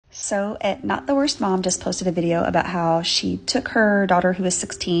So at Not the Worst Mom just posted a video about how she took her daughter who is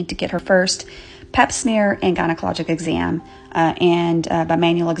 16 to get her first pap smear and gynecologic exam and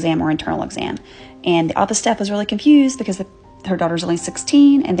bimanual exam or internal exam. And the office staff was really confused because her daughter's only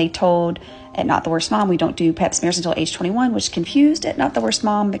 16 and they told at Not the Worst Mom we don't do pap smears until age 21, which confused at Not the Worst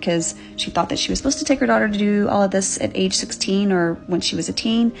Mom because she thought that she was supposed to take her daughter to do all of this at age 16 or when she was a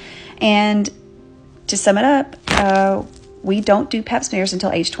teen. And to sum it up, we don't do pap smears until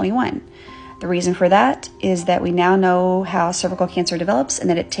age 21. The reason for that is that we now know how cervical cancer develops and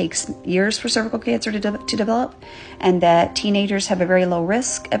that it takes years for cervical cancer to develop, and that teenagers have a very low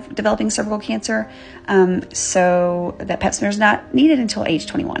risk of developing cervical cancer, so that pap smear is not needed until age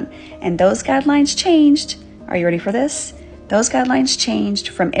 21. And those guidelines changed. Are you ready for this? Those guidelines changed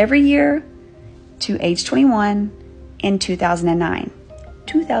from every year to age 21 in 2009.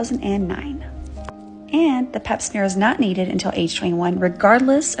 2009. And the pap smear is not needed until age 21,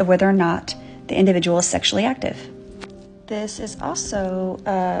 regardless of whether or not the individual is sexually active. This is also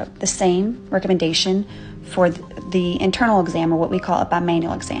the same recommendation for the internal exam, or what we call a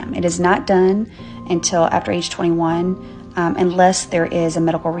bimanual exam. It is not done until after age 21, unless there is a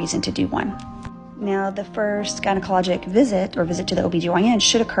medical reason to do one. Now, the first gynecologic visit or visit to the OBGYN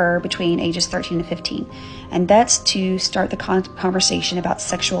should occur between ages 13 and 15, and that's to start the conversation about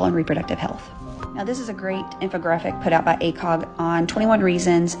sexual and reproductive health. Now, this is a great infographic put out by ACOG on 21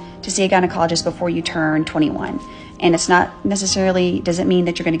 reasons to see a gynecologist before you turn 21. And it's not necessarily, doesn't mean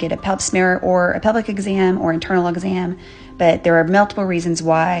that you're going to get a pap smear or a pelvic exam or internal exam, but there are multiple reasons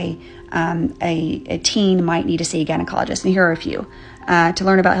why a teen might need to see a gynecologist. And here are a few. To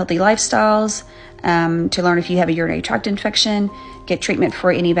learn about healthy lifestyles, to learn if you have a urinary tract infection, get treatment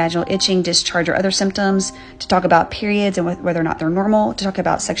for any vaginal itching, discharge, or other symptoms, to talk about periods and whether or not they're normal, to talk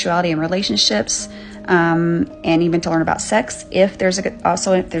about sexuality and relationships, and even to learn about sex if there's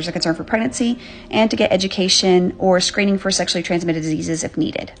a concern for pregnancy, and to get education or screening for sexually transmitted diseases if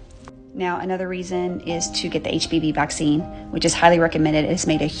needed. Now, another reason is to get the HPV vaccine, which is highly recommended. It has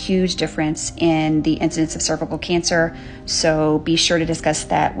made a huge difference in the incidence of cervical cancer, so be sure to discuss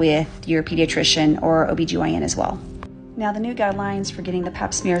that with your pediatrician or OBGYN as well. Now, the new guidelines for getting the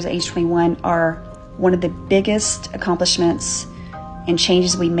pap smears at age 21 are one of the biggest accomplishments and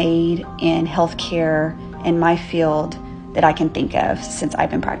changes we made in healthcare in my field that I can think of since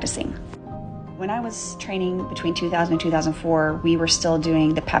I've been practicing. When I was training between 2000 and 2004, we were still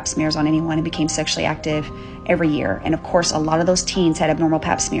doing the pap smears on anyone who became sexually active every year. And of course, a lot of those teens had abnormal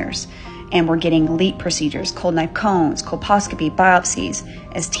pap smears and were getting LEEP procedures, cold knife cones, colposcopy, biopsies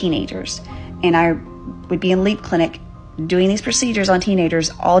as teenagers. And I would be in LEEP clinic doing these procedures on teenagers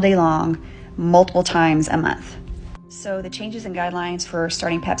all day long, multiple times a month. So the changes in guidelines for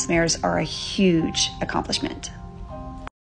starting pap smears are a huge accomplishment.